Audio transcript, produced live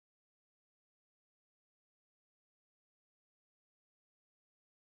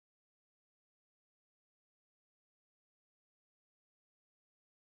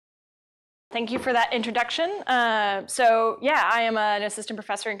Thank you for that introduction. Yeah, I am an assistant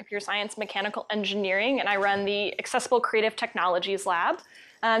professor in computer science, mechanical engineering, and I run the Accessible Creative Technologies Lab.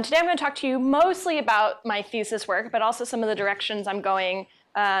 Today I'm going to talk to you mostly about my thesis work, but also some of the directions I'm going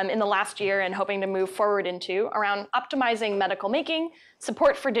in the last year and hoping to move forward into around optimizing medical making,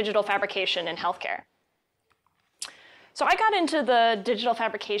 support for digital fabrication in healthcare. So I got into the digital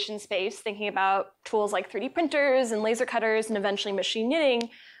fabrication space thinking about tools like 3D printers and laser cutters and eventually machine knitting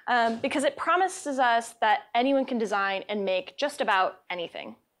because it promises us that anyone can design and make just about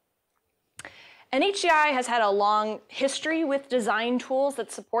anything. And HDI has had a long history with design tools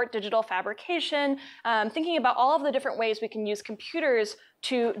that support digital fabrication, thinking about all of the different ways we can use computers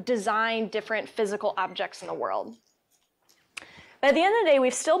to design different physical objects in the world. But at the end of the day,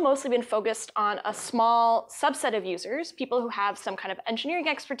 we've still mostly been focused on a small subset of users, people who have some kind of engineering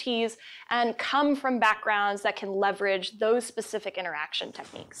expertise and come from backgrounds that can leverage those specific interaction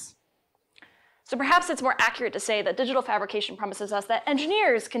techniques. So perhaps it's more accurate to say that digital fabrication promises us that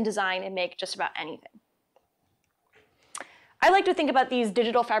engineers can design and make just about anything. I like to think about these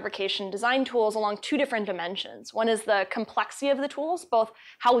digital fabrication design tools along two different dimensions. One is the complexity of the tools, both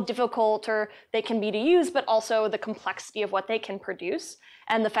how difficult they can be to use, but also the complexity of what they can produce,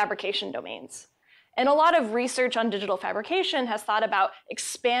 and the fabrication domains. And a lot of research on digital fabrication has thought about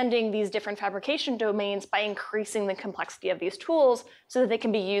expanding these different fabrication domains by increasing the complexity of these tools so that they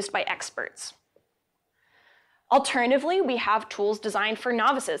can be used by experts. Alternatively, we have tools designed for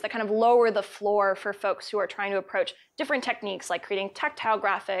novices that kind of lower the floor for folks who are trying to approach different techniques like creating tactile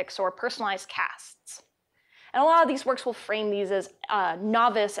graphics or personalized casts. And a lot of these works will frame these as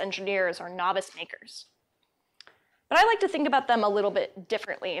novice engineers or novice makers. But I like to think about them a little bit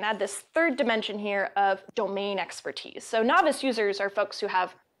differently and add this third dimension here of domain expertise. So novice users are folks who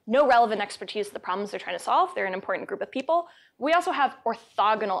have no relevant expertise to the problems they're trying to solve. They're an important group of people. We also have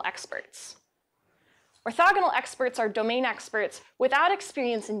orthogonal experts. Orthogonal experts are domain experts without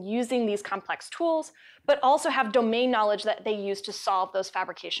experience in using these complex tools, but also have domain knowledge that they use to solve those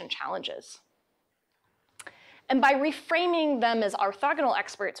fabrication challenges. And by reframing them as orthogonal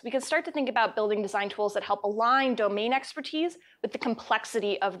experts, we can start to think about building design tools that help align domain expertise with the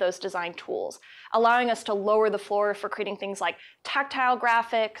complexity of those design tools, allowing us to lower the floor for creating things like tactile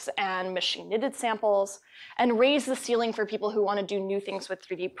graphics and machine knitted samples, and raise the ceiling for people who want to do new things with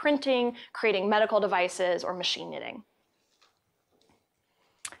 3D printing, creating medical devices, or machine knitting.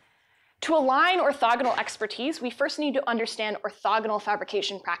 To align orthogonal expertise, we first need to understand orthogonal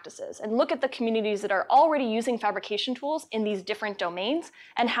fabrication practices and look at the communities that are already using fabrication tools in these different domains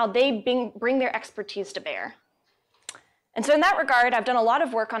and how they bring their expertise to bear. And so in that regard, I've done a lot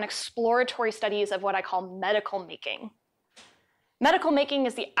of work on exploratory studies of what I call medical making. Medical making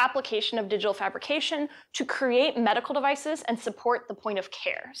is the application of digital fabrication to create medical devices and support the point of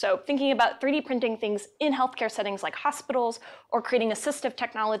care. So thinking about 3D printing things in healthcare settings like hospitals or creating assistive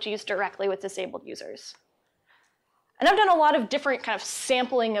technologies directly with disabled users. And I've done a lot of different kind of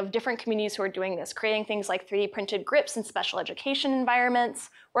sampling of different communities who are doing this, creating things like 3D printed grips in special education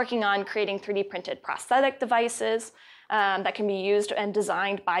environments, working on creating 3D printed prosthetic devices that can be used and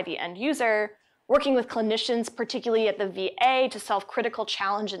designed by the end user, working with clinicians, particularly at the VA, to solve critical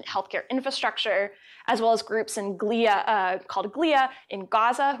challenge in healthcare infrastructure, as well as groups in GLIA, called GLIA in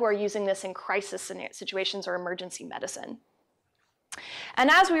Gaza, who are using this in crisis situations or emergency medicine. And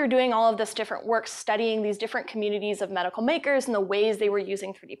as we were doing all of this different work, studying these different communities of medical makers and the ways they were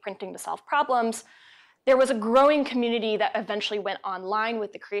using 3D printing to solve problems, there was a growing community that eventually went online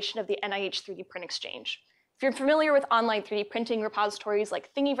with the creation of the NIH 3D Print Exchange. If you're familiar with online 3D printing repositories like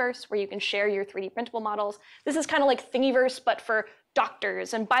Thingiverse, where you can share your 3D printable models, this is kind of like Thingiverse, but for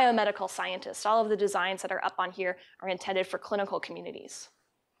doctors and biomedical scientists. All of the designs that are up on here are intended for clinical communities.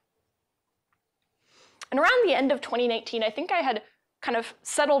 And around the end of 2019, I think I had kind of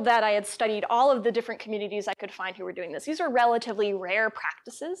settled that I had studied all of the different communities I could find who were doing this. These are relatively rare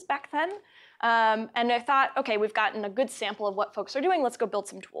practices back then. And I thought, okay, we've gotten a good sample of what folks are doing. Let's go build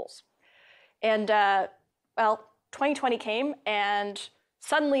some tools. And well, 2020 came, and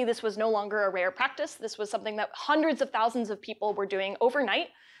suddenly this was no longer a rare practice. This was something that hundreds of thousands of people were doing overnight,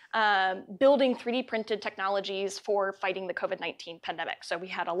 building 3D printed technologies for fighting the COVID-19 pandemic. So we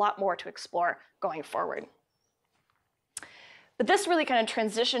had a lot more to explore going forward. But this really kind of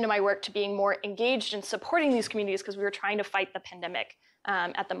transitioned my work to being more engaged in supporting these communities because we were trying to fight the pandemic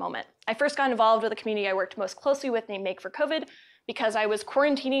at the moment. I first got involved with a community I worked most closely with named Make for COVID because I was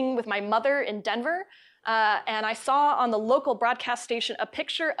quarantining with my mother in Denver. And I saw on the local broadcast station a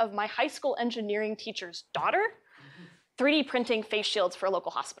picture of my high school engineering teacher's daughter 3D printing face shields for a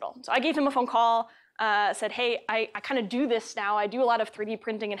local hospital. So I gave him a phone call. said, hey, I kind of do this now. I do a lot of 3D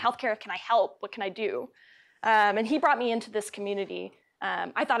printing in healthcare. Can I help? What can I do? And he brought me into this community.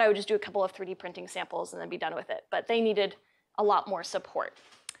 I thought I would just do a couple of 3D printing samples and then be done with it, but they needed a lot more support.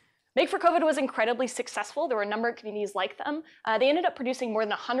 Make for COVID was incredibly successful. There were a number of communities like them. They ended up producing more than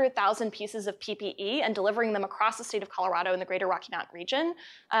 100,000 pieces of PPE and delivering them across the state of Colorado and the greater Rocky Mountain region.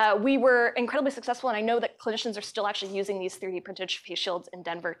 We were incredibly successful, and I know that clinicians are still actually using these 3D printed face shields in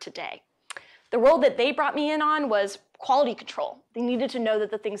Denver today. The role that they brought me in on was quality control. They needed to know that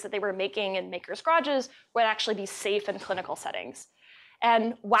the things that they were making in makers' garages would actually be safe in clinical settings.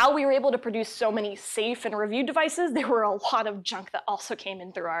 And while we were able to produce so many safe and reviewed devices, there were a lot of junk that also came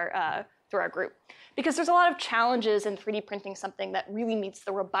in through our group. Because there's a lot of challenges in 3D printing something that really meets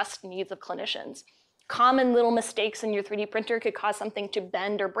the robust needs of clinicians. Common little mistakes in your 3D printer could cause something to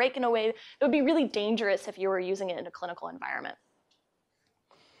bend or break in a way that would be really dangerous if you were using it in a clinical environment.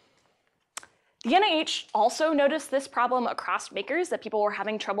 The NIH also noticed this problem across makers, that people were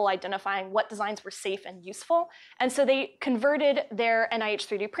having trouble identifying what designs were safe and useful. And so they converted their NIH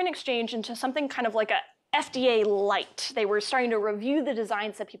 3D Print Exchange into something kind of like a FDA light. They were starting to review the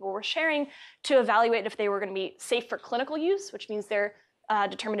designs that people were sharing to evaluate if they were going to be safe for clinical use, which means they're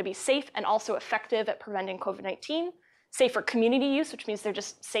determined to be safe and also effective at preventing COVID-19. Safe for community use, which means they're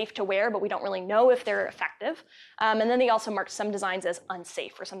just safe to wear, but we don't really know if they're effective. And then they also marked some designs as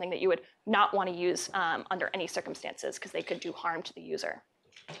unsafe, or something that you would not want to use under any circumstances because they could do harm to the user.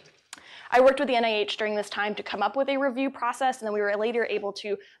 I worked with the NIH during this time to come up with a review process, and then we were later able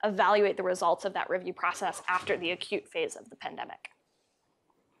to evaluate the results of that review process after the acute phase of the pandemic.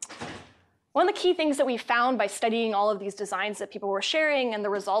 One of the key things that we found by studying all of these designs that people were sharing and the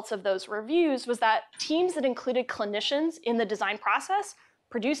results of those reviews was that teams that included clinicians in the design process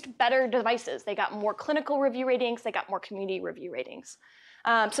produced better devices. They got more clinical review ratings, they got more community review ratings.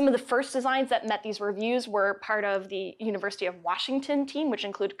 Some of the first designs that met these reviews were part of the University of Washington team, which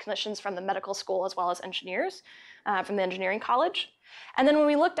included clinicians from the medical school as well as engineers from the engineering college. And then when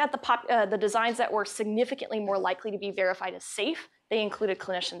we looked at the designs that were significantly more likely to be verified as safe, they included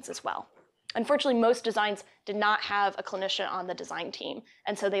clinicians as well. Unfortunately, most designs did not have a clinician on the design team,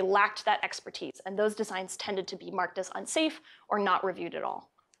 and so they lacked that expertise, and those designs tended to be marked as unsafe or not reviewed at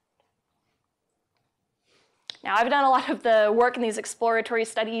all. Now, I've done a lot of the work in these exploratory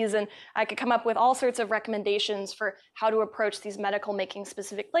studies, and I could come up with all sorts of recommendations for how to approach these medical making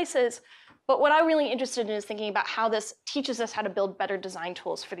specific places, but what I'm really interested in is thinking about how this teaches us how to build better design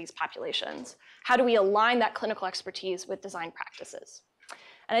tools for these populations. How do we align that clinical expertise with design practices?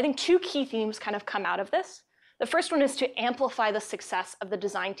 And I think two key themes kind of come out of this. The first one is to amplify the success of the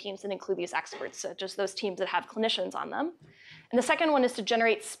design teams that include these experts, such as those teams that have clinicians on them. And the second one is to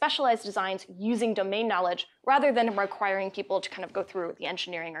generate specialized designs using domain knowledge rather than requiring people to kind of go through the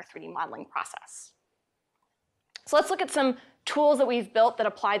engineering or 3D modeling process. So let's look at some tools that we've built that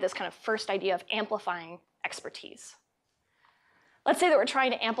apply this kind of first idea of amplifying expertise. Let's say that we're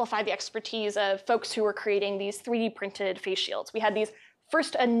trying to amplify the expertise of folks who were creating these 3D printed face shields. We had these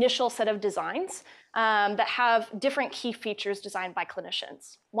first initial set of designs that have different key features designed by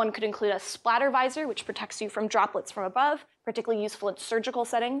clinicians. One could include a splatter visor, which protects you from droplets from above, particularly useful in surgical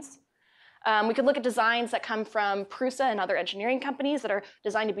settings. We could look at designs that come from Prusa and other engineering companies that are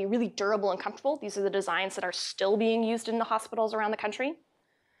designed to be really durable and comfortable. These are the designs that are still being used in the hospitals around the country.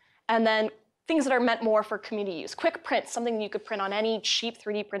 And then things that are meant more for community use. Quick print, something you could print on any cheap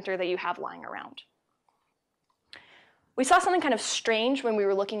 3D printer that you have lying around. We saw something kind of strange when we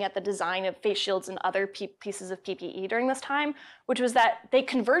were looking at the design of face shields and other pieces of PPE during this time, which was that they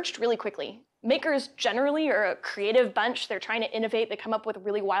converged really quickly. Makers generally are a creative bunch. They're trying to innovate. They come up with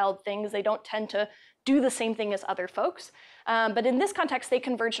really wild things. They don't tend to do the same thing as other folks. But in this context, they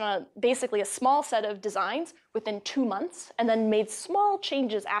converged on basically a small set of designs within 2 months and then made small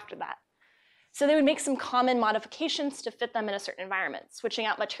changes after that. So they would make some common modifications to fit them in a certain environment, switching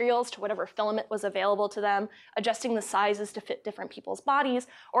out materials to whatever filament was available to them, adjusting the sizes to fit different people's bodies,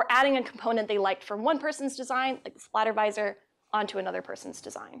 or adding a component they liked from one person's design, like the splatter visor, onto another person's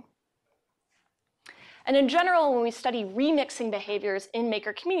design. And in general, when we study remixing behaviors in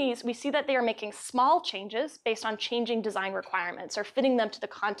maker communities, we see that they are making small changes based on changing design requirements or fitting them to the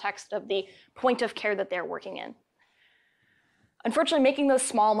context of the point of care that they're working in. Unfortunately, making those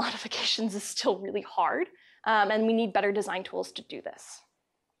small modifications is still really hard, and we need better design tools to do this.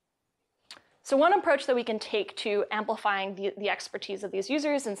 So one approach that we can take to amplifying the expertise of these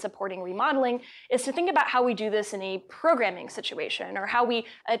users and supporting remodeling is to think about how we do this in a programming situation, or how we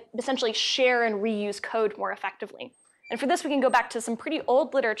essentially share and reuse code more effectively. And for this, we can go back to some pretty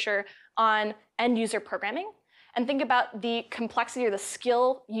old literature on end user programming. and think about the complexity or the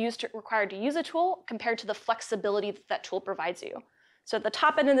skill required to use a tool compared to the flexibility that that tool provides you. So at the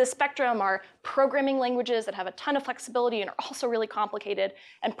top end of the spectrum are programming languages that have a ton of flexibility and are also really complicated,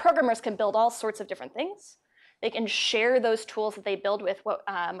 and programmers can build all sorts of different things. They can share those tools that they build with what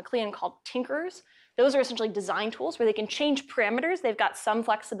McLean called tinkerers. Those are essentially design tools where they can change parameters. They've got some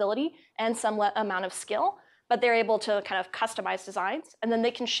flexibility and some amount of skill, but they're able to kind of customize designs, and then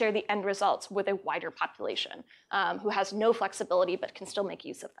they can share the end results with a wider population who has no flexibility but can still make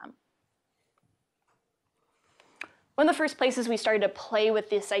use of them. One of the first places we started to play with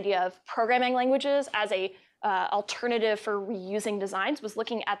this idea of programming languages as a alternative for reusing designs was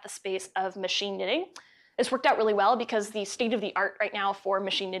looking at the space of machine knitting. This worked out really well because the state of the art right now for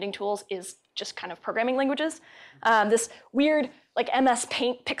machine knitting tools is just kind of programming languages. This weird like MS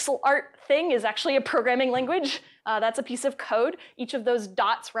Paint pixel art thing is actually a programming language. That's a piece of code. Each of those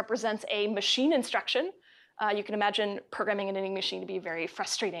dots represents a machine instruction. You can imagine programming a knitting machine to be very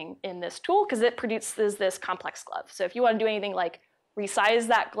frustrating in this tool because it produces this complex glove. So if you want to do anything like resize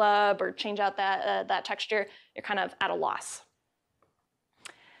that glove or change out that texture, you're kind of at a loss.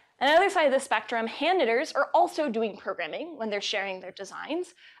 On the other side of the spectrum, hand knitters are also doing programming when they're sharing their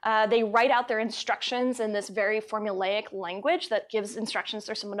designs. They write out their instructions in this very formulaic language that gives instructions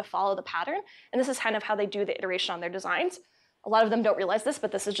for someone to follow the pattern. And this is kind of how they do the iteration on their designs. A lot of them don't realize this,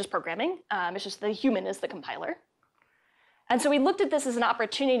 but this is just programming. It's just the human is the compiler. And so we looked at this as an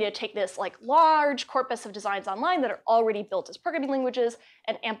opportunity to take this like large corpus of designs online that are already built as programming languages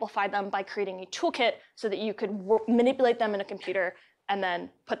and amplify them by creating a toolkit so that you could manipulate them in a computer and then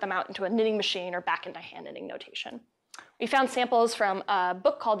put them out into a knitting machine or back into hand knitting notation. We found samples from a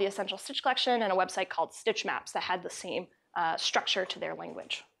book called The Essential Stitch Collection and a website called Stitch Maps that had the same structure to their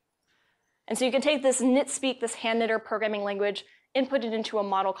language. And so you can take this knit-speak, this hand knitter programming language, input it into a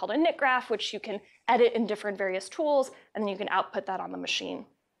model called a knit graph, which you can edit in different various tools, and then you can output that on the machine.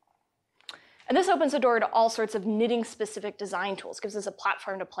 And this opens the door to all sorts of knitting-specific design tools, gives us a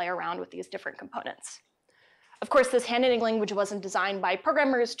platform to play around with these different components. Of course, this hand knitting language wasn't designed by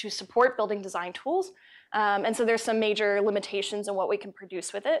programmers to support building design tools, and so there's some major limitations in what we can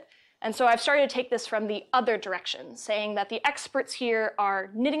produce with it. And so I've started to take this from the other direction, saying that the experts here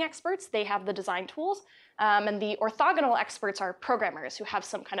are knitting experts, they have the design tools, and the orthogonal experts are programmers who have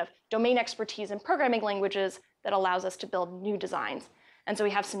some kind of domain expertise in programming languages that allows us to build new designs. And so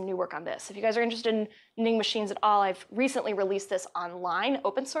we have some new work on this. If you guys are interested in knitting machines at all, I've recently released this online,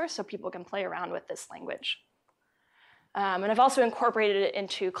 open source, so people can play around with this language. And I've also incorporated it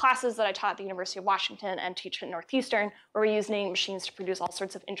into classes that I taught at the University of Washington and teach at Northeastern, where we use knitting machines to produce all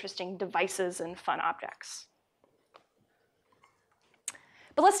sorts of interesting devices and fun objects.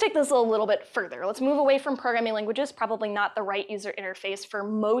 But let's take this a little bit further. Let's move away from programming languages, probably not the right user interface for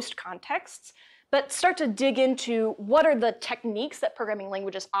most contexts, but start to dig into what are the techniques that programming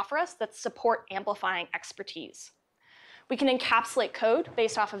languages offer us that support amplifying expertise. We can encapsulate code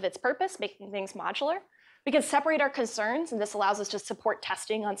based off of its purpose, making things modular. We can separate our concerns, and this allows us to support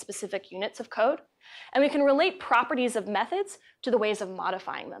testing on specific units of code. And we can relate properties of methods to the ways of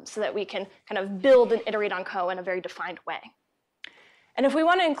modifying them so that we can kind of build and iterate on code in a very defined way. And if we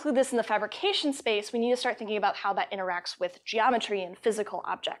want to include this in the fabrication space, we need to start thinking about how that interacts with geometry and physical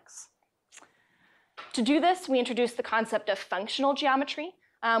objects. To do this, we introduced the concept of functional geometry,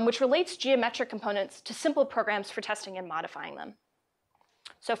 which relates geometric components to simple programs for testing and modifying them.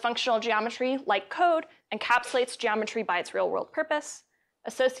 So functional geometry, like code, encapsulates geometry by its real-world purpose,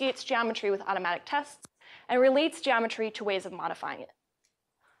 associates geometry with automatic tests, and relates geometry to ways of modifying it.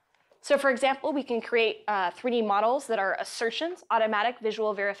 So for example, we can create 3D models that are assertions, automatic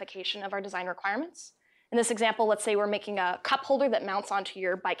visual verification of our design requirements. In this example, let's say we're making a cup holder that mounts onto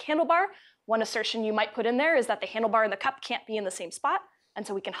your bike handlebar. One assertion you might put in there is that the handlebar and the cup can't be in the same spot. And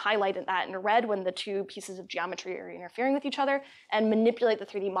so we can highlight that in red when the two pieces of geometry are interfering with each other and manipulate the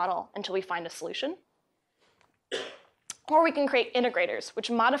 3D model until we find a solution. Or we can create integrators, which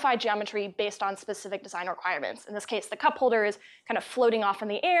modify geometry based on specific design requirements. In this case, the cup holder is kind of floating off in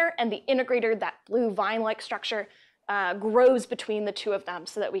the air, and the integrator, that blue vine-like structure, grows between the two of them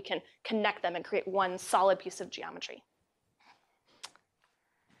so that we can connect them and create one solid piece of geometry.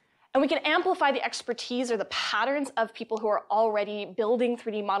 And we can amplify the expertise or the patterns of people who are already building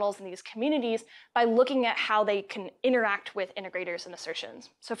 3D models in these communities by looking at how they can interact with integrators and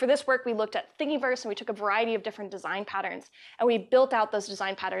assertions. So for this work, we looked at Thingiverse, and we took a variety of different design patterns, and we built out those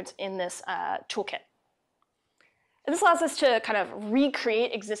design patterns in this toolkit. And this allows us to kind of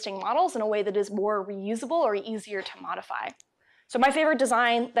recreate existing models in a way that is more reusable or easier to modify. So my favorite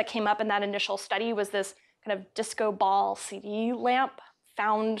design that came up in that initial study was this kind of disco ball CD lamp,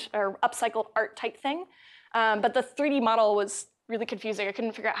 found or upcycled art type thing. But the 3D model was really confusing. I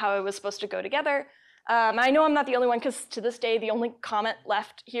couldn't figure out how it was supposed to go together. I know I'm not the only one, because to this day, the only comment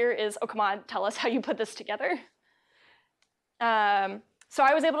left here is, oh, come on, tell us how you put this together. So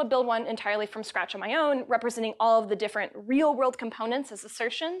I was able to build one entirely from scratch on my own, representing all of the different real-world components as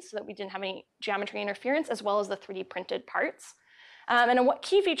assertions, so that we didn't have any geometry interference, as well as the 3D printed parts. And a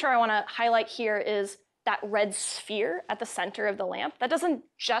key feature I want to highlight here is that red sphere at the center of the lamp. That doesn't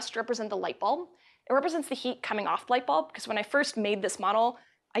just represent the light bulb. It represents the heat coming off the light bulb, because when I first made this model,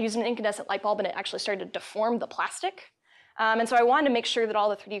 I used an incandescent light bulb, and it actually started to deform the plastic. And so I wanted to make sure that all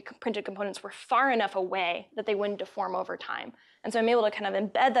the 3D printed components were far enough away that they wouldn't deform over time. And so I'm able to kind of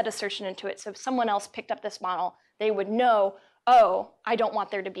embed that assertion into it, so if someone else picked up this model, they would know, oh, I don't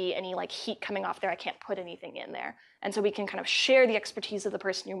want there to be any like heat coming off there. I can't put anything in there. And so we can kind of share the expertise of the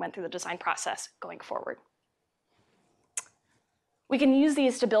person who went through the design process going forward. We can use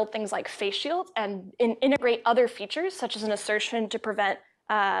these to build things like face shields and integrate other features, such as an assertion to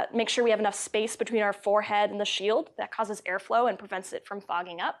make sure we have enough space between our forehead and the shield that causes airflow and prevents it from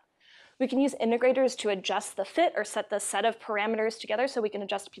fogging up. We can use integrators to adjust the fit or set the set of parameters together so we can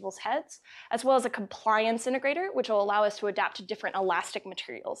adjust people's heads, as well as a compliance integrator, which will allow us to adapt to different elastic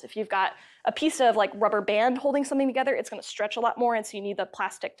materials. If you've got a piece of like rubber band holding something together, it's going to stretch a lot more, and so you need the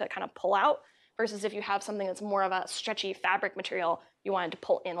plastic to kind of pull out, versus if you have something that's more of a stretchy fabric material, you want it to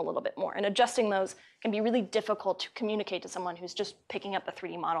pull in a little bit more. And adjusting those can be really difficult to communicate to someone who's just picking up the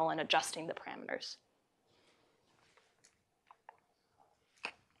 3D model and adjusting the parameters.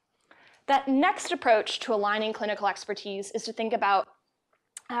 That next approach to aligning clinical expertise is to think about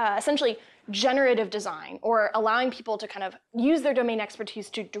essentially generative design, or allowing people to kind of use their domain expertise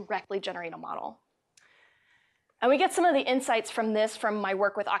to directly generate a model. And we get some of the insights from this from my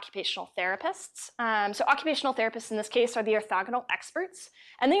work with occupational therapists. So occupational therapists in this case are the orthogonal experts,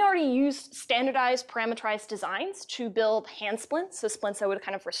 and they already use standardized parameterized designs to build hand splints, so splints that would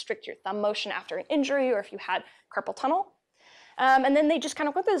kind of restrict your thumb motion after an injury or if you had carpal tunnel. And then they just kind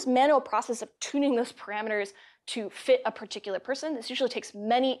of go through this manual process of tuning those parameters to fit a particular person. This usually takes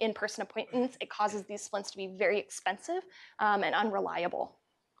many in-person appointments. It causes these splints to be very expensive and unreliable.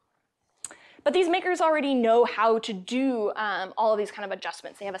 But these makers already know how to do all of these kind of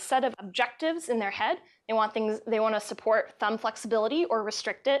adjustments. They have a set of objectives in their head. They want to support thumb flexibility or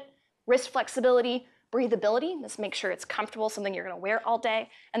restrict it, wrist flexibility, breathability. This makes sure it's comfortable, something you're going to wear all day,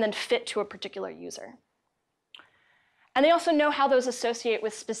 and then fit to a particular user. And they also know how those associate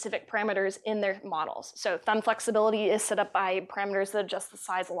with specific parameters in their models. So thumb flexibility is set up by parameters that adjust the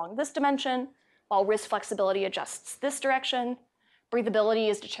size along this dimension, while wrist flexibility adjusts this direction. Breathability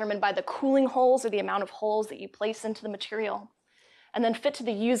is determined by the cooling holes, or the amount of holes that you place into the material. And then fit to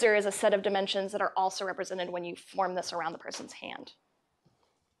the user is a set of dimensions that are also represented when you form this around the person's hand.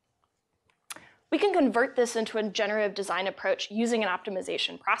 We can convert this into a generative design approach using an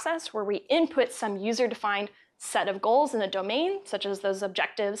optimization process where we input some user-defined set of goals in a domain, such as those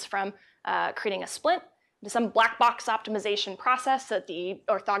objectives from creating a splint, to some black box optimization process that the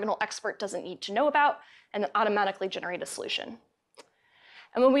orthogonal expert doesn't need to know about, and then automatically generate a solution.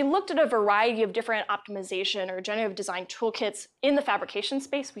 And when we looked at a variety of different optimization or generative design toolkits in the fabrication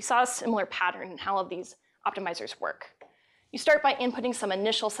space, we saw a similar pattern in how all of these optimizers work. You start by inputting some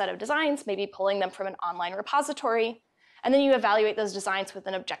initial set of designs, maybe pulling them from an online repository, and then you evaluate those designs with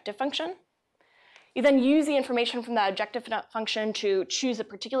an objective function. You then use the information from that objective function to choose a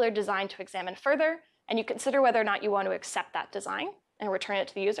particular design to examine further, and you consider whether or not you want to accept that design and return it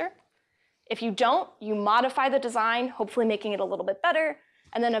to the user. If you don't, you modify the design, hopefully making it a little bit better,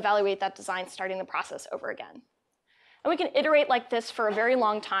 and then evaluate that design, starting the process over again. And we can iterate like this for a very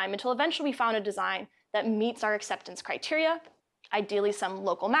long time until eventually we found a design that meets our acceptance criteria, ideally some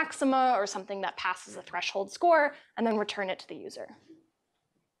local maxima or something that passes a threshold score, and then return it to the user.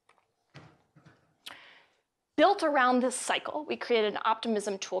 Built around this cycle, we created an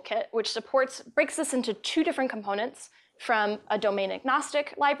optimism toolkit, which breaks this into two different components, from a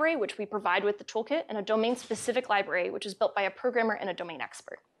domain-agnostic library, which we provide with the toolkit, and a domain-specific library, which is built by a programmer and a domain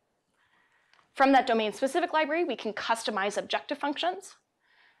expert. From that domain-specific library, we can customize objective functions.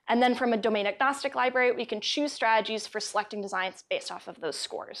 And then from a domain-agnostic library, we can choose strategies for selecting designs based off of those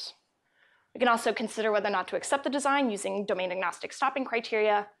scores. We can also consider whether or not to accept the design using domain-agnostic stopping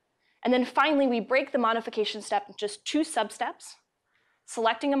criteria. And then finally, we break the modification step into just two sub-steps: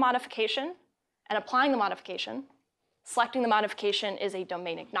 selecting a modification and applying the modification. Selecting the modification is a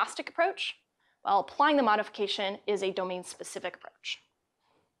domain-agnostic approach, while applying the modification is a domain-specific approach.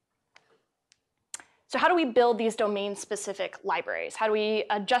 So how do we build these domain-specific libraries? How do we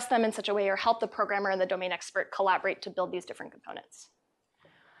adjust them in such a way or help the programmer and the domain expert collaborate to build these different components?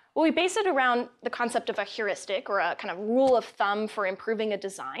 Well, we base it around the concept of a heuristic, or a kind of rule of thumb for improving a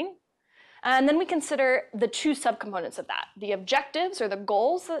design. And then we consider the two subcomponents of that, the objectives, or the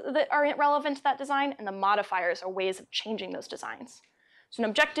goals that are relevant to that design, and the modifiers, or ways of changing those designs. So an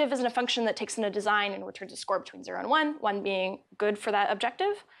objective is a function that takes in a design and returns a score between 0 and 1, 1 being good for that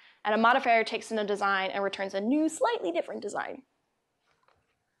objective. And a modifier takes in a design and returns a new, slightly different design.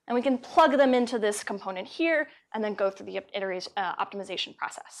 And we can plug them into this component here and then go through the optimization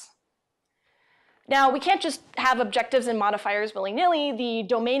process. Now, we can't just have objectives and modifiers willy-nilly. The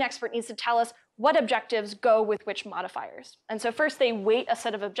domain expert needs to tell us what objectives go with which modifiers. And so first they weight a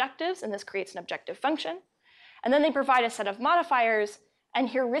set of objectives, and this creates an objective function. And then they provide a set of modifiers and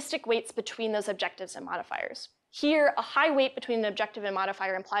heuristic weights between those objectives and modifiers. Here, a high weight between an objective and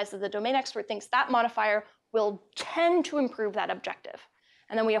modifier implies that the domain expert thinks that modifier will tend to improve that objective.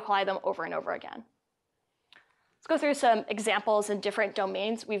 And then we apply them over and over again. Let's go through some examples in different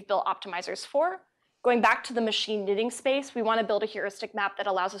domains we've built optimizers for. Going back to the machine knitting space, we want to build a heuristic map that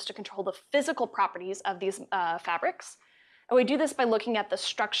allows us to control the physical properties of these fabrics. And we do this by looking at the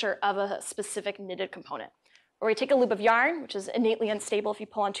structure of a specific knitted component. Where we take a loop of yarn, which is innately unstable. If you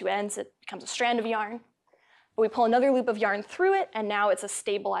pull on two ends, it becomes a strand of yarn. But we pull another loop of yarn through it, and now it's a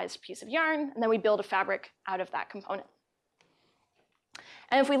stabilized piece of yarn, and then we build a fabric out of that component.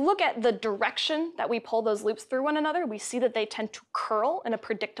 And if we look at the direction that we pull those loops through one another, we see that they tend to curl in a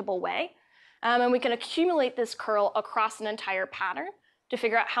predictable way. And we can accumulate this curl across an entire pattern to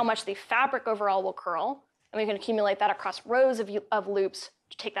figure out how much the fabric overall will curl. And we can accumulate that across rows of loops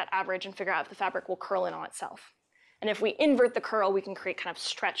to take that average and figure out if the fabric will curl in on itself. And if we invert the curl, we can create kind of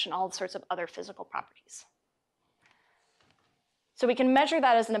stretch and all sorts of other physical properties. So we can measure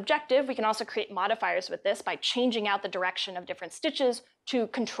that as an objective. We can also create modifiers with this by changing out the direction of different stitches to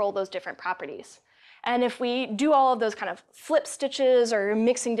control those different properties. And if we do all of those kind of flip stitches or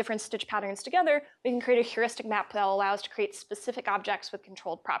mixing different stitch patterns together, we can create a heuristic map that will allow us to create specific objects with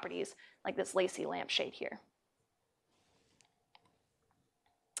controlled properties, like this lacy lampshade here.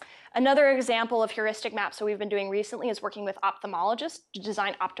 Another example of heuristic maps that we've been doing recently is working with ophthalmologists to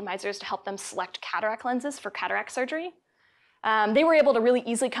design optimizers to help them select cataract lenses for cataract surgery. They were able to really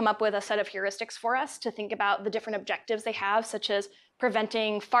easily come up with a set of heuristics for us to think about the different objectives they have, such as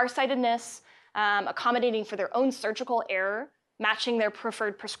preventing farsightedness, accommodating for their own surgical error, matching their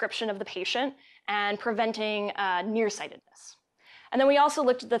preferred prescription of the patient, and preventing nearsightedness. And then we also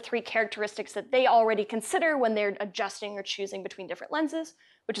looked at the three characteristics that they already consider when they're adjusting or choosing between different lenses,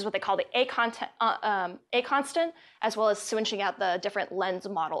 which is what they call the A constant, as well as switching out the different lens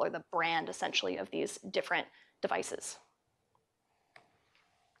model, or the brand, essentially, of these different devices.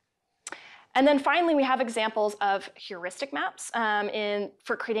 And then finally, we have examples of heuristic maps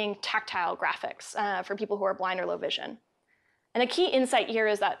for creating tactile graphics for people who are blind or low vision. And a key insight here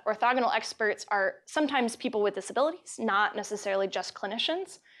is that orthogonal experts are sometimes people with disabilities, not necessarily just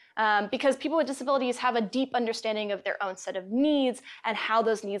clinicians, because people with disabilities have a deep understanding of their own set of needs and how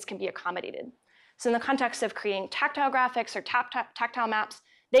those needs can be accommodated. So in the context of creating tactile graphics or tactile maps,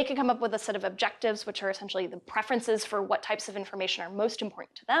 they can come up with a set of objectives, which are essentially the preferences for what types of information are most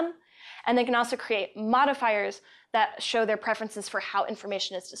important to them. And they can also create modifiers that show their preferences for how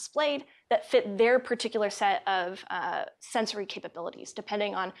information is displayed that fit their particular set of sensory capabilities,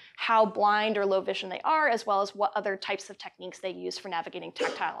 depending on how blind or low vision they are, as well as what other types of techniques they use for navigating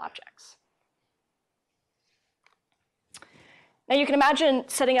tactile objects. Now you can imagine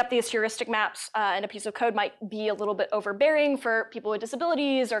setting up these heuristic maps in a piece of code might be a little bit overbearing for people with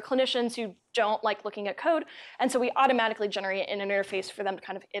disabilities or clinicians who don't like looking at code. And so we automatically generate an interface for them to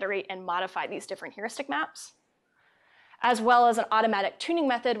kind of iterate and modify these different heuristic maps, as well as an automatic tuning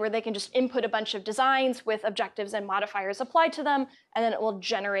method where they can just input a bunch of designs with objectives and modifiers applied to them, and then it will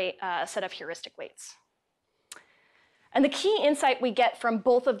generate a set of heuristic weights. And the key insight we get from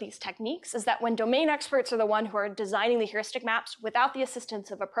both of these techniques is that when domain experts are the one who are designing the heuristic maps without the assistance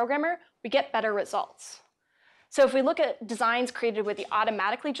of a programmer, we get better results. So if we look at designs created with the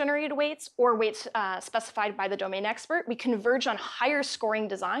automatically generated weights or weights specified by the domain expert, we converge on higher scoring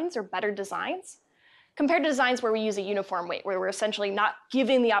designs or better designs compared to designs where we use a uniform weight, where we're essentially not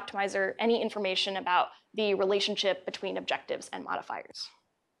giving the optimizer any information about the relationship between objectives and modifiers.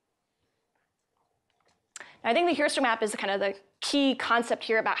 I think the heuristic map is kind of the key concept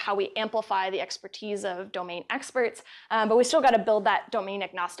here about how we amplify the expertise of domain experts, but we still got to build that domain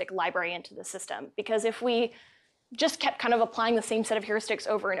agnostic library into the system, because if we just kept kind of applying the same set of heuristics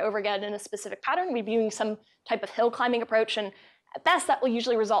over and over again in a specific pattern, we'd be doing some type of hill climbing approach, and at best that will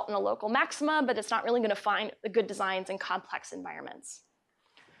usually result in a local maxima, but it's not really going to find the good designs in complex environments.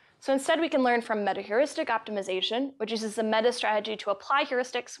 So instead, we can learn from meta-heuristic optimization, which uses a meta strategy to apply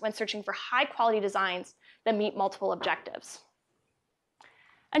heuristics when searching for high-quality designs that meet multiple objectives.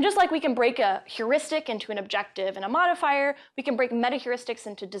 And just like we can break a heuristic into an objective and a modifier, we can break meta-heuristics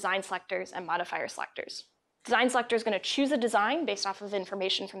into design selectors and modifier selectors. Design selector is going to choose a design based off of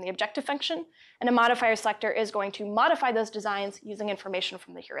information from the objective function, and a modifier selector is going to modify those designs using information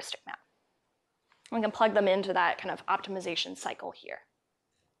from the heuristic map. We can plug them into that kind of optimization cycle here.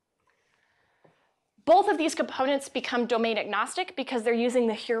 Both of these components become domain agnostic because they're using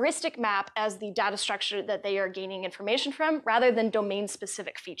the heuristic map as the data structure that they are gaining information from, rather than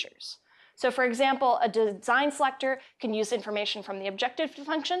domain-specific features. So for example, a design selector can use information from the objective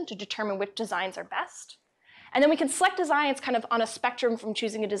function to determine which designs are best. And then we can select designs kind of on a spectrum from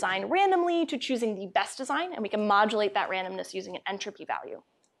choosing a design randomly to choosing the best design, and we can modulate that randomness using an entropy value.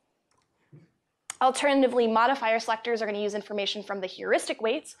 Alternatively, modifier selectors are going to use information from the heuristic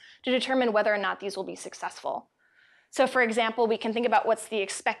weights to determine whether or not these will be successful. So for example, we can think about what's the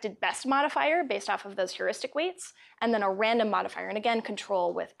expected best modifier based off of those heuristic weights, and then a random modifier, and again,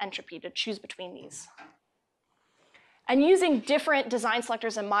 control with entropy to choose between these. And using different design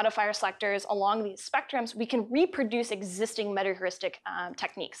selectors and modifier selectors along these spectrums, we can reproduce existing meta-heuristic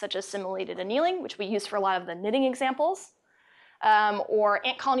techniques, such as simulated annealing, which we use for a lot of the knitting examples, or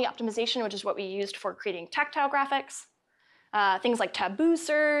ant colony optimization, which is what we used for creating tactile graphics, things like taboo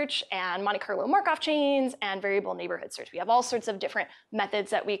search and Monte Carlo Markov chains and variable neighborhood search. We have all sorts of different methods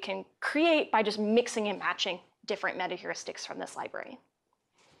that we can create by just mixing and matching different meta-heuristics from this library.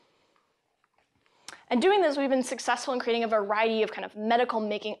 And doing this, we've been successful in creating a variety of kind of medical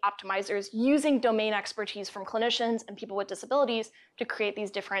making optimizers using domain expertise from clinicians and people with disabilities to create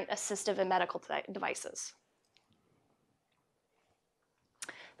these different assistive and medical devices.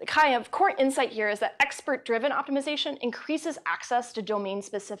 The kind of core insight here is that expert-driven optimization increases access to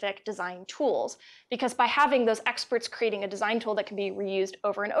domain-specific design tools, because by having those experts creating a design tool that can be reused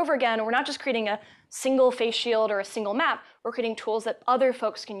over and over again, we're not just creating a single face shield or a single map, we're creating tools that other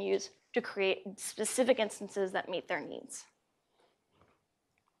folks can use to create specific instances that meet their needs.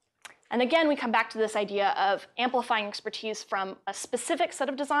 And again, we come back to this idea of amplifying expertise from a specific set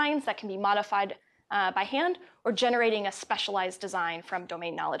of designs that can be modified by hand, or generating a specialized design from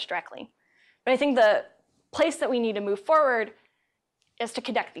domain knowledge directly. But I think the place that we need to move forward is to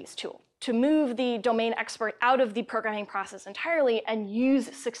connect these two, to move the domain expert out of the programming process entirely and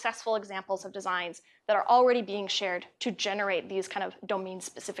use successful examples of designs that are already being shared to generate these kind of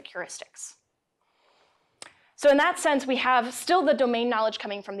domain-specific heuristics. So in that sense, we have still the domain knowledge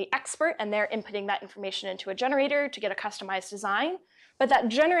coming from the expert, and they're inputting that information into a generator to get a customized design. But that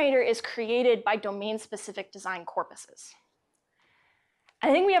generator is created by domain-specific design corpuses.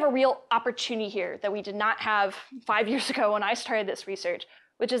 I think we have a real opportunity here that we did not have 5 years ago when I started this research,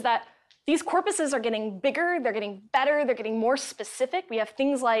 which is that these corpuses are getting bigger, they're getting better, they're getting more specific. We have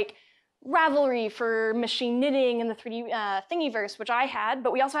things like Ravelry for machine knitting and the 3D Thingiverse, which I had,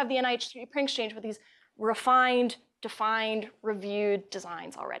 but we also have the NIH 3D Print Exchange with these refined, defined, reviewed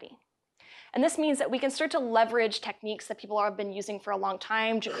designs already. And this means that we can start to leverage techniques that people have been using for a long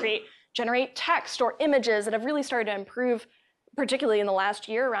time to generate text or images that have really started to improve, particularly in the last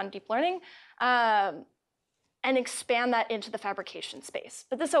year around deep learning, and expand that into the fabrication space.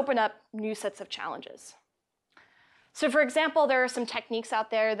 But this opened up new sets of challenges. So for example, there are some techniques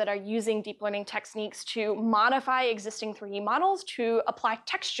out there that are using deep learning techniques to modify existing 3D models to apply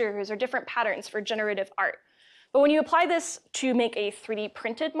textures or different patterns for generative art. But when you apply this to make a 3D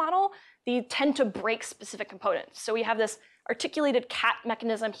printed model, they tend to break specific components. So we have this articulated cat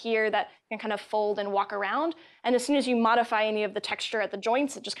mechanism here that can kind of fold and walk around. And as soon as you modify any of the texture at the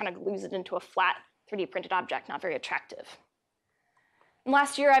joints, it just kind of glues it into a flat 3D printed object, not very attractive. And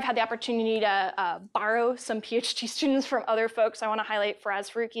last year, I've had the opportunity to borrow some PhD students from other folks. I want to highlight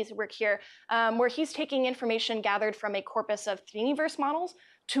Faraz Faruqi's work here, where he's taking information gathered from a corpus of Thingiverse models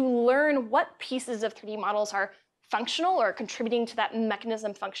to learn what pieces of 3D models are functional or contributing to that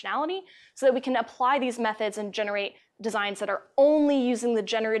mechanism functionality, so that we can apply these methods and generate designs that are only using the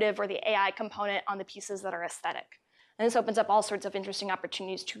generative or the AI component on the pieces that are aesthetic. And this opens up all sorts of interesting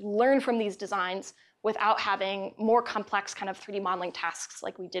opportunities to learn from these designs without having more complex kind of 3D modeling tasks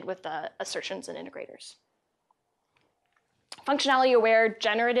like we did with the assertions and integrators. Functionality-aware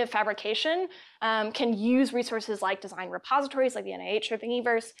generative fabrication can use resources like design repositories like the NIH or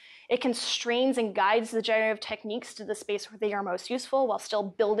Thingiverse. It constrains and guides the generative techniques to the space where they are most useful while still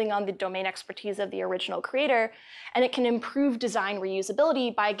building on the domain expertise of the original creator. And it can improve design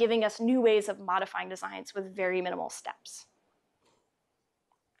reusability by giving us new ways of modifying designs with very minimal steps.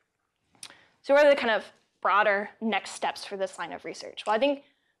 So what are the kind of broader next steps for this line of research? Well, I think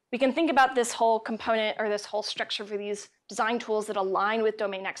we can think about this whole component or this whole structure for these design tools that align with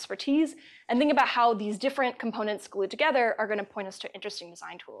domain expertise and think about how these different components glued together are going to point us to interesting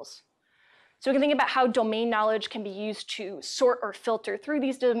design tools. So we can think about how domain knowledge can be used to sort or filter through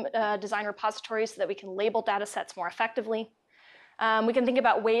these design repositories so that we can label data sets more effectively. We can think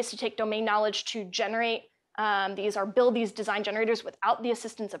about ways to take domain knowledge to generate these or build these design generators without the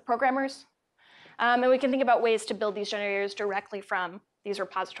assistance of programmers. And we can think about ways to build these generators directly from these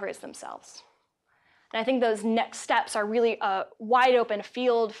repositories themselves. And I think those next steps are really a wide open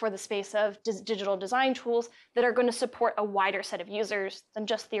field for the space of digital design tools that are going to support a wider set of users than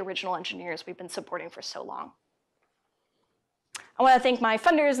just the original engineers we've been supporting for so long. I want to thank my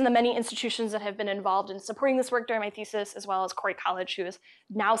funders and the many institutions that have been involved in supporting this work during my thesis, as well as Corey College, who is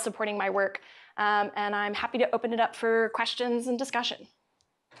now supporting my work. And I'm happy to open it up for questions and discussion.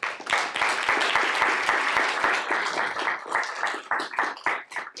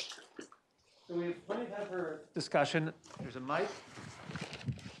 So we have plenty of time for discussion. There's a mic.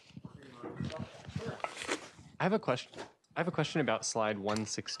 I have a question about slide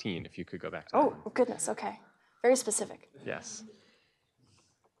 116, if you could go back to Oh, goodness, okay. Very specific. Yes.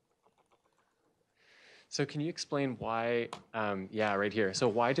 So can you explain why, yeah, right here. So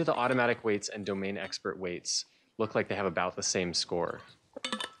why do the automatic weights and domain expert weights look like they have about the same score?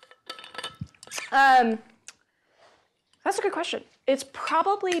 That's a good question. It's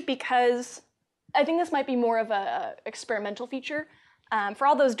probably because I think this might be more of an experimental feature. For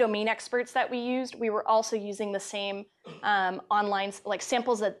all those domain experts that we used, we were also using the same online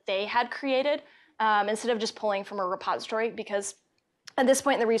samples that they had created instead of just pulling from a repository, because at this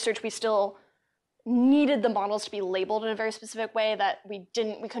point in the research, we still needed the models to be labeled in a very specific way that we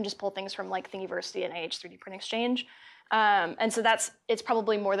couldn't just pull things from like Thingiversity and AH 3D Print Exchange. And so it's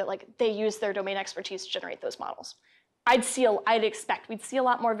probably more that like they use their domain expertise to generate those models. I'd expect we'd see a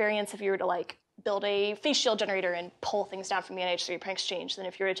lot more variance if you were to like build a face shield generator and pull things down from the NH 3D Print Exchange than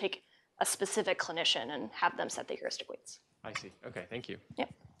if you were to take a specific clinician and have them set the heuristic weights. I see. Okay, thank you. Yep.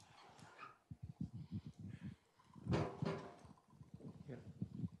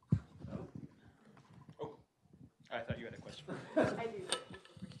 Oh, I thought you had a question. I do.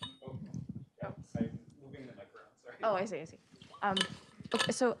 Oh, I'm moving the mic around, sorry. Oh, I see.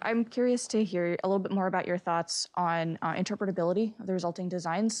 Okay, so I'm curious to hear a little bit more about your thoughts on interpretability of the resulting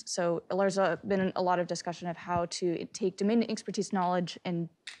designs. So there's been a lot of discussion of how to take domain expertise knowledge and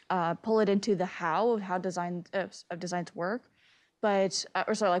pull it into the how designs work, but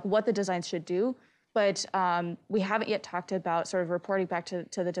what the designs should do. But we haven't yet talked about sort of reporting back to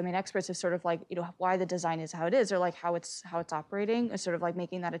the domain experts of sort of like, you know, why the design is how it is, or like how it's operating, or sort of like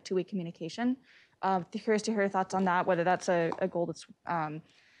making that a two-way communication. Curious to hear your thoughts on that, whether that's a goal that's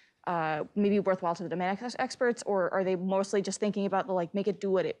maybe worthwhile to the domain experts, or are they mostly just thinking about the like make it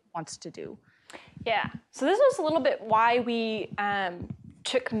do what it wants to do? Yeah, so this was a little bit why we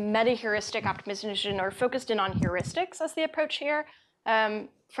took meta-heuristic optimization or focused in on heuristics as the approach here.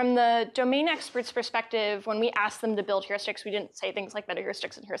 From the domain experts' perspective, when we asked them to build heuristics, we didn't say things like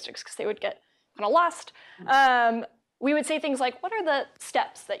meta-heuristics and heuristics because they would get kind of lost. We would say things like, what are the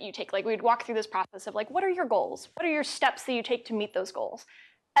steps that you take? Like we'd walk through this process of like, what are your goals? What are your steps that you take to meet those goals?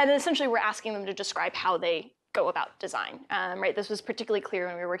 And essentially we're asking them to describe how they go about design, right? This was particularly clear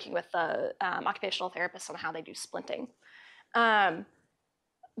when we were working with the occupational therapists on how they do splinting.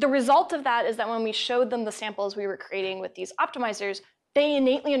 The result of that is that when we showed them the samples we were creating with these optimizers, they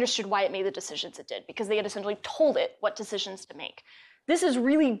innately understood why it made the decisions it did, because they had essentially told it what decisions to make. This is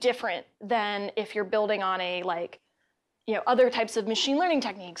really different than if you're building on a other types of machine learning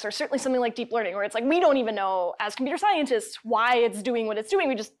techniques, or certainly something like deep learning, where it's like we don't even know as computer scientists why it's doing what it's doing.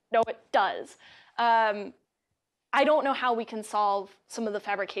 We just know it does. I don't know how we can solve some of the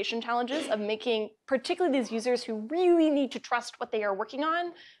fabrication challenges of making particularly these users who really need to trust what they are working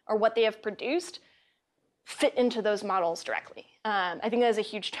on or what they have produced fit into those models directly. I think that is a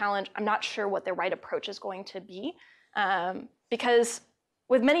huge challenge. I'm not sure what the right approach is going to be, because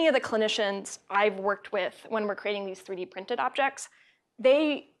with many of the clinicians I've worked with when we're creating these 3D printed objects,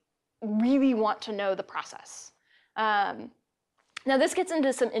 they really want to know the process. Now this gets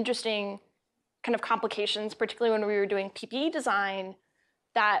into some interesting kind of complications, particularly when we were doing PPE design,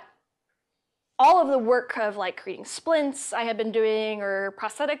 that all of the work of like creating splints I had been doing or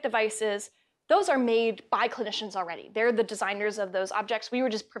prosthetic devices, those are made by clinicians already. They're the designers of those objects. We were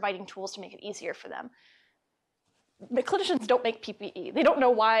just providing tools to make it easier for them. The clinicians don't make PPE. They don't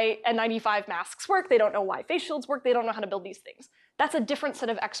know why N95 masks work. They don't know why face shields work. They don't know how to build these things. That's a different set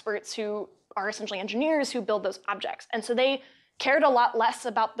of experts who are essentially engineers who build those objects. And so they cared a lot less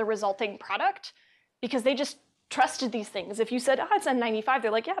about the resulting product because they just trusted these things. If you said, oh, it's N95, they're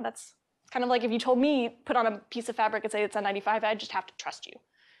like, yeah, that's kind of like if you told me, put on a piece of fabric and say it's N95, I just have to trust you.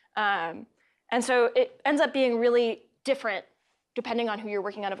 And so it ends up being really different depending on who you're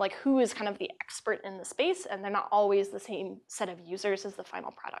working on, of like who is kind of the expert in the space, and they're not always the same set of users as the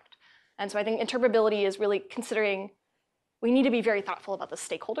final product. And so I think interpretability is really considering, we need to be very thoughtful about the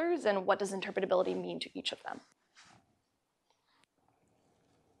stakeholders and what does interpretability mean to each of them.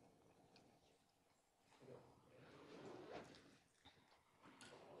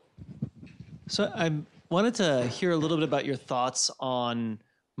 So I wanted to hear a little bit about your thoughts on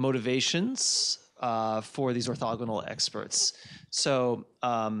motivations for these orthogonal experts. So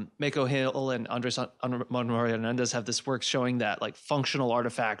Mako Hill and Andres Monroy Hernandez have this work showing that like functional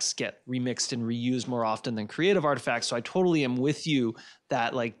artifacts get remixed and reused more often than creative artifacts. So I totally am with you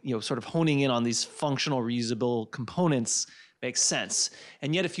that like, sort of honing in on these functional reusable components makes sense.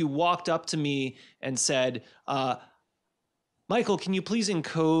 And yet if you walked up to me and said, Michael, can you please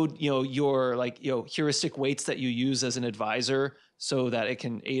encode, your heuristic weights that you use as an advisor so that it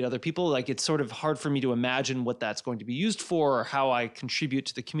can aid other people? Like, it's sort of hard for me to imagine what that's going to be used for or how I contribute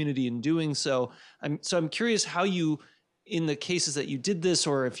to the community in doing so. I'm curious how you, in the cases that you did this,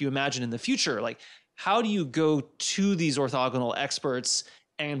 or if you imagine in the future, like, how do you go to these orthogonal experts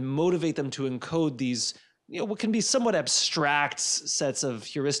and motivate them to encode these, what can be somewhat abstract sets of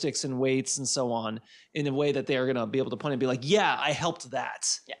heuristics and weights and so on in a way that they're going to be able to point and be like, yeah, I helped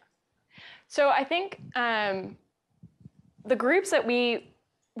that. Yeah. So I think the groups that we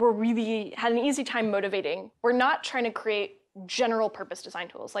were really had an easy time motivating, we're not trying to create general purpose design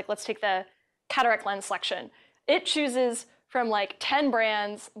tools. Like, let's take the cataract lens selection. It chooses from like 10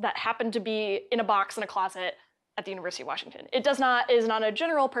 brands that happen to be in a box in a closet at the University of Washington. It is not a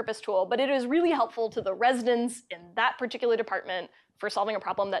general purpose tool, but it is really helpful to the residents in that particular department for solving a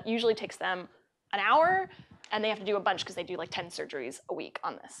problem that usually takes them an hour, and they have to do a bunch because they do like 10 surgeries a week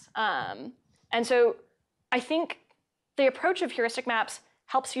on this. And so I think the approach of heuristic maps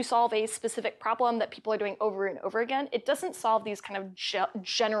helps you solve a specific problem that people are doing over and over again. It doesn't solve these kind of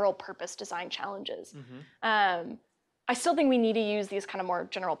general purpose design challenges. Mm-hmm. I still think we need to use these kind of more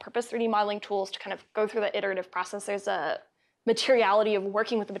general purpose 3D modeling tools to kind of go through the iterative process. There's a materiality of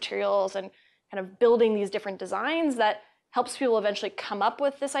working with the materials and kind of building these different designs that helps people eventually come up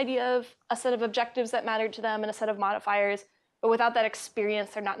with this idea of a set of objectives that matter to them and a set of modifiers. But without that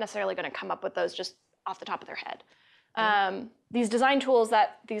experience, they're not necessarily going to come up with those just off the top of their head. These design tools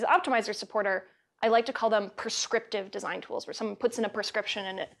that these optimizers support are, I like to call them prescriptive design tools, where someone puts in a prescription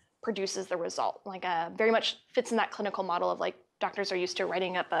and it produces the result. Like very much fits in that clinical model of like doctors are used to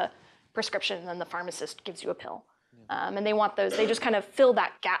writing up a prescription and then the pharmacist gives you a pill. And they want those, they just kind of fill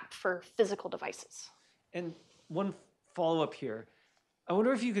that gap for physical devices. And one follow-up here. I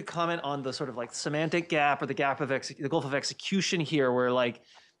wonder if you could comment on the sort of like semantic gap or the gap of the gulf of execution here, where like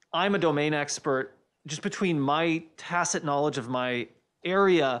I'm a domain expert just between my tacit knowledge of my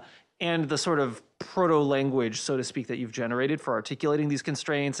area and the sort of proto-language, so to speak, that you've generated for articulating these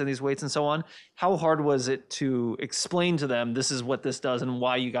constraints and these weights and so on. How hard was it to explain to them, this is what this does and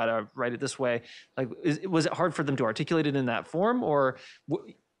why you gotta write it this way? Like, was it hard for them to articulate it in that form, or?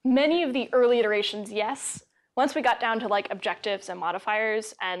 Many of the early iterations, yes. Once we got down to like objectives and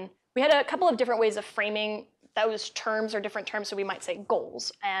modifiers, and we had a couple of different ways of framing those terms or different terms, so we might say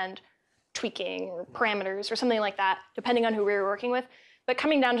goals and tweaking or parameters or something like that, depending on who we were working with. But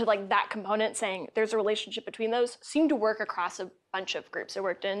coming down to like that component, saying there's a relationship between those, seemed to work across a bunch of groups. It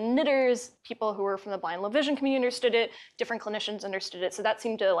worked in knitters, people who were from the blind low vision community understood it, different clinicians understood it. So that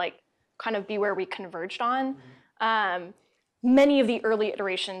seemed to like kind of be where we converged on. Mm-hmm. Many of the early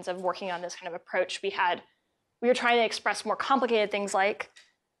iterations of working on this kind of approach, we were trying to express more complicated things like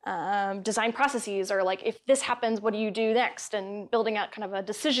design processes, or like if this happens, what do you do next? And building out kind of a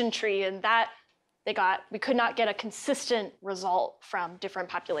decision tree, and that we could not get a consistent result from different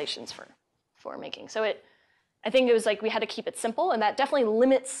populations for making. So I think it was like we had to keep it simple, and that definitely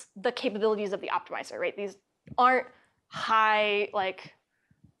limits the capabilities of the optimizer, right? These aren't high, like,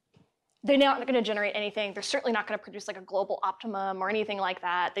 they're not going to generate anything. They're certainly not going to produce like a global optimum or anything like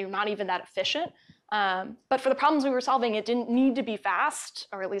that. They're not even that efficient. But for the problems we were solving, it didn't need to be fast,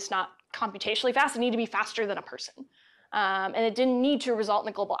 or at least not computationally fast. It needed to be faster than a person. And it didn't need to result in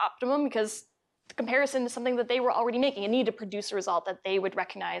a global optimum because the comparison is something that they were already making. It needed to produce a result that they would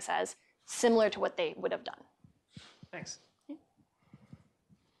recognize as similar to what they would have done. Thanks.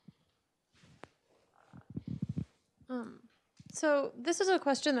 So this is a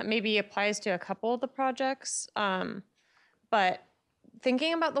question that maybe applies to a couple of the projects, but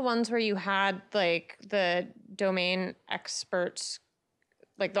thinking about the ones where you had like the domain experts,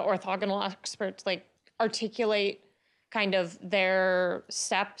 like the orthogonal experts, like articulate kind of their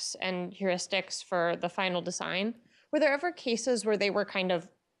steps and heuristics for the final design. Were there ever cases where they were kind of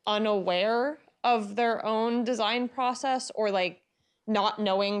unaware of their own design process, or like not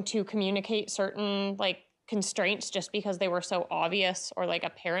knowing to communicate certain like constraints just because they were so obvious or like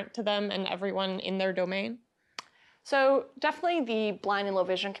apparent to them and everyone in their domain? So definitely the blind and low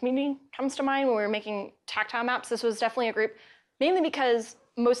vision community comes to mind when we were making tactile maps. This was definitely a group, mainly because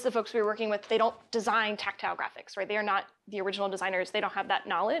most of the folks we were working with, they don't design tactile graphics, right? They are not the original designers. They don't have that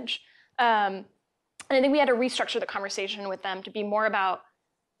knowledge. And I think we had to restructure the conversation with them to be more about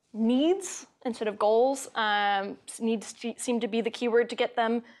needs instead of goals. Needs seem to be the keyword to get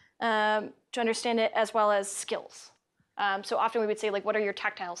them to understand it, as well as skills. So often we would say, like, what are your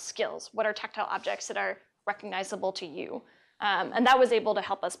tactile skills? What are tactile objects that are recognizable to you? And that was able to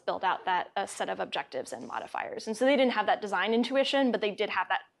help us build out that set of objectives and modifiers. And so they didn't have that design intuition, but they did have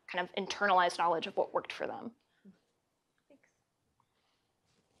that kind of internalized knowledge of what worked for them.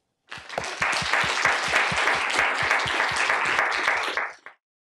 Thanks.